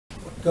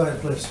Go ahead,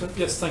 please.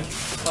 Yes, thank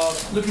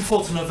you. Looking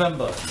forward to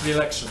November, the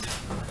election.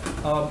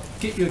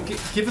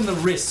 Given the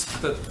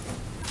risk that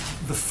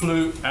the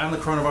flu and the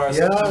coronavirus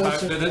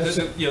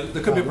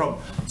there could be a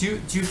problem. Do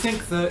you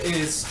think there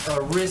is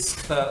a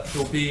risk that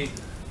there will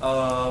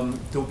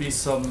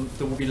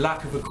be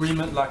lack of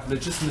agreement, lack of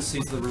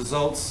legitimacy to the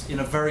results in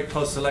a very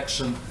close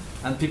election,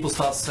 and people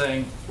start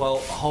saying, well,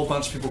 a whole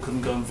bunch of people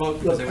couldn't go and vote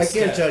because they were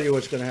scared? I can't tell you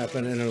what's going to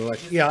happen in an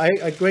election. Yeah,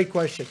 a great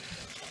question.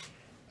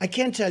 I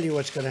can't tell you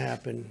what's going to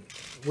happen.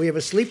 We have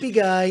a sleepy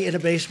guy in a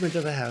basement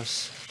of a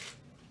house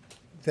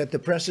that the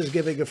press is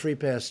giving a free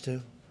pass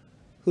to,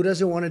 who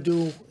doesn't want to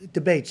do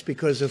debates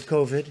because of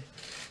COVID,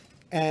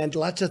 and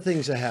lots of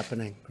things are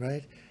happening,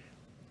 right?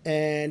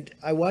 And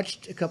I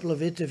watched a couple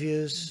of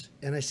interviews,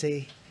 and I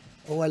say,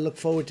 oh, I look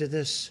forward to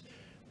this.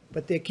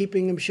 But they're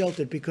keeping him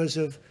sheltered because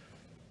of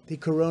the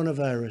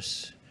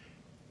coronavirus.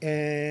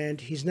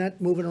 And he's not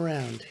moving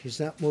around.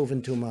 He's not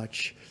moving too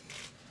much.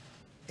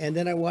 And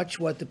then I watch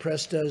what the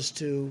press does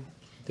to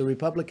the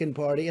Republican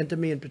Party, and to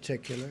me in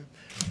particular.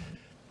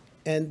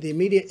 And the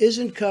media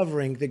isn't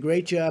covering the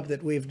great job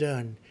that we've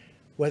done,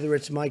 whether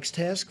it's Mike's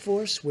task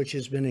force, which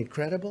has been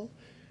incredible,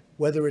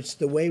 whether it's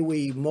the way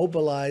we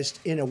mobilized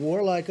in a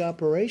warlike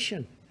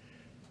operation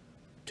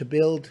to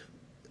build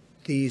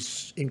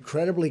these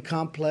incredibly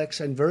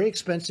complex and very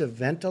expensive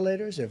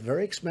ventilators. They're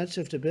very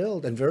expensive to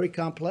build and very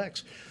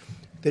complex.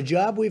 The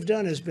job we've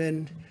done has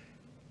been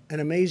an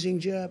amazing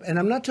job. And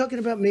I'm not talking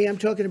about me. I'm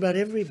talking about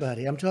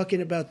everybody. I'm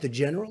talking about the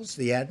generals,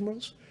 the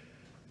admirals,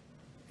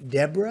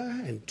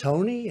 Deborah and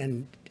Tony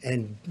and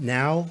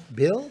now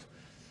Bill.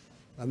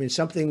 I mean,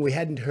 something we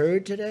hadn't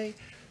heard today.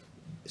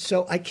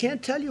 So I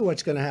can't tell you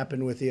what's going to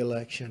happen with the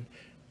election.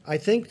 I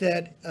think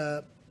that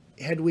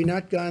had we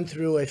not gone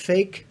through a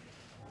fake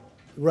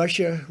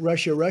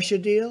Russia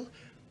deal,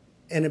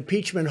 an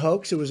impeachment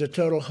hoax, it was a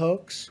total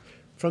hoax.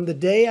 From the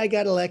day I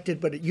got elected,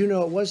 but you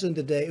know it wasn't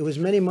the day, it was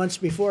many months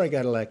before I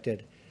got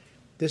elected.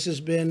 This has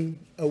been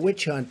a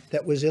witch hunt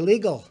that was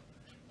illegal.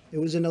 It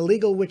was an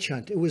illegal witch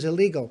hunt. It was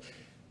illegal.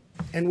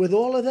 And with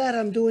all of that,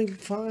 I'm doing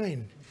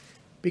fine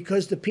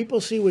because the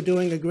people see we're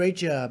doing a great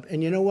job.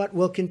 And you know what?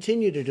 We'll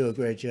continue to do a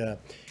great job.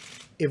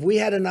 If we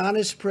had an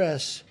honest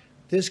press,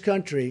 this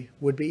country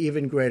would be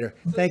even greater.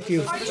 Thank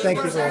you.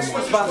 Thank you very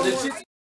much.